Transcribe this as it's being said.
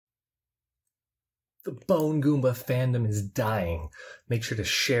The Bone Goomba fandom is dying. Make sure to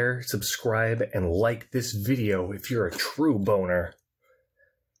share, subscribe, and like this video if you're a true boner.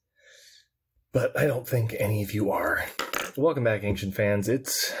 But I don't think any of you are. Welcome back, ancient fans.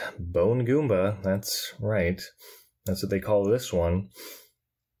 It's Bone Goomba. That's right. That's what they call this one.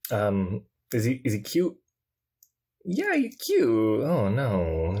 Is he cute? Yeah, he's cute. Oh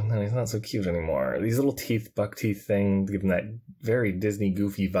no, he's not so cute anymore. These little teeth, buck teeth thing, give him that very Disney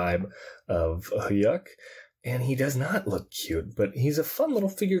goofy vibe of yuck. And he does not look cute, but he's a fun little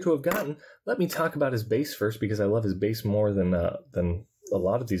figure to have gotten. Let me talk about his base first, because I love his base more than a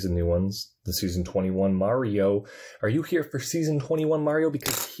lot of these new ones. The Season 21 Mario. Are you here for Season 21 Mario?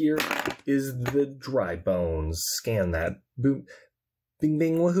 Because here is the dry bones. Scan that. Boom. Bing,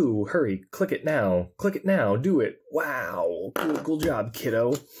 bing, woohoo. Hurry. Click it now. Click it now. Do it. Wow. Cool job,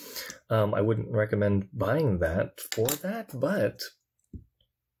 kiddo. I wouldn't recommend buying that for that, but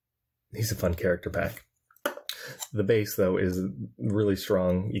he's a fun character pack. The base, though, is really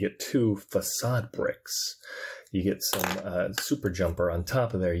strong. You get 2 facade bricks. You get some super jumper on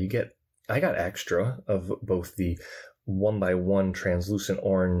top of there. I got extra of both the 1x1 translucent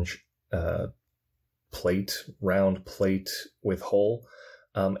orange round plate with hole,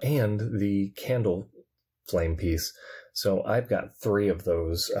 and the candle flame piece. So I've got 3 of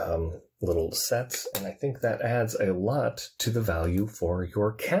those little sets, and I think that adds a lot to the value for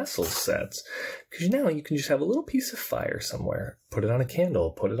your castle sets, because now you can just have a little piece of fire somewhere, put it on a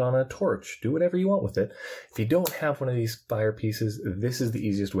candle, put it on a torch, do whatever you want with it. If you don't have one of these fire pieces, this is the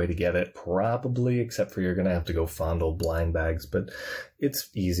easiest way to get it, probably, except for you're going to have to go fondle blind bags, but it's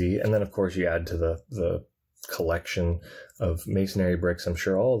easy. And then of course you add to the collection of masonry bricks. I'm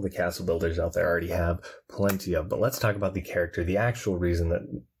sure all of the castle builders out there already have plenty of, but let's talk about the character, the actual reason that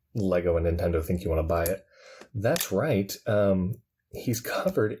Lego and Nintendo think you want to buy it. That's right. He's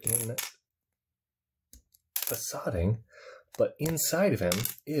covered in facading, but inside of him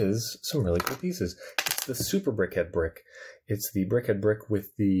is some really cool pieces. It's the Super Brickhead brick. It's the Brickhead brick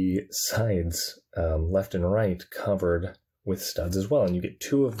with the sides left and right covered with studs as well, and you get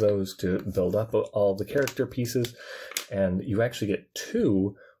 2 of those to build up all the character pieces, and you actually get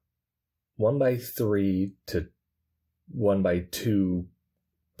 2 1x3 to 1x2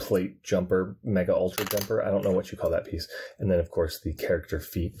 plate jumper, mega ultra jumper. I don't know what you call that piece. And then of course the character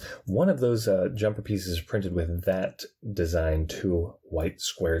feet. One of those jumper pieces is printed with that design, 2 white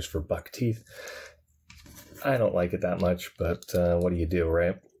squares for buck teeth. I don't like it that much, but what do you do,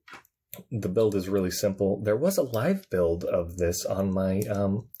 right? The build is really simple. There was a live build of this on my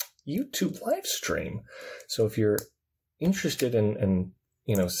YouTube live stream. So if you're interested in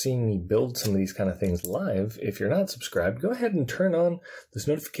seeing me build some of these kind of things live, if you're not subscribed, go ahead and turn on this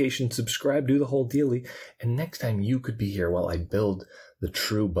notification, subscribe, do the whole dealie, and next time you could be here while I build the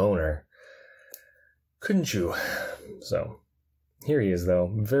true boner. Couldn't you? So here he is,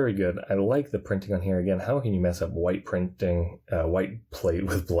 though. Very good. I like the printing on here. Again, how can you mess up white printing, white plate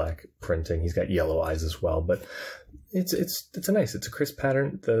with black printing? He's got yellow eyes as well, but it's a crisp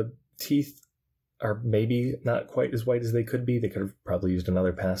pattern. The teeth are maybe not quite as white as they could be. They could have probably used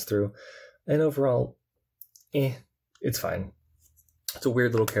another pass-through. And overall, it's fine. It's a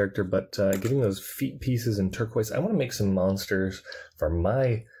weird little character, but getting those feet pieces in turquoise, I want to make some monsters for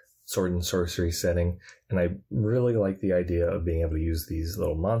my sword and sorcery setting, and I really like the idea of being able to use these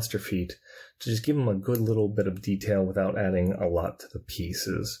little monster feet to just give them a good little bit of detail without adding a lot to the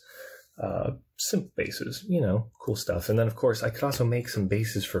pieces. Simple bases, cool stuff. And then of course I could also make some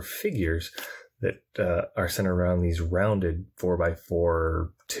bases for figures that are centered around these rounded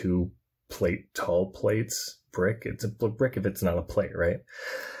 4x4 2 plate tall plates. Brick. It's a brick if it's not a plate, right?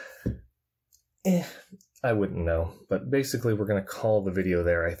 I wouldn't know. But basically we're going to call the video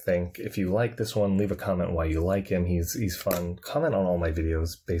there, I think. If you like this one, leave a comment why you like him. He's fun. Comment on all my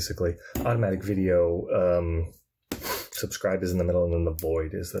videos, basically. Automatic video, subscribe is in the middle, and then the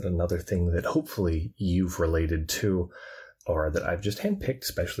void is that another thing that hopefully you've related to, or that I've just handpicked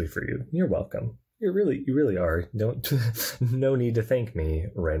especially for you. You're welcome. You really are. No need to thank me,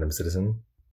 random citizen.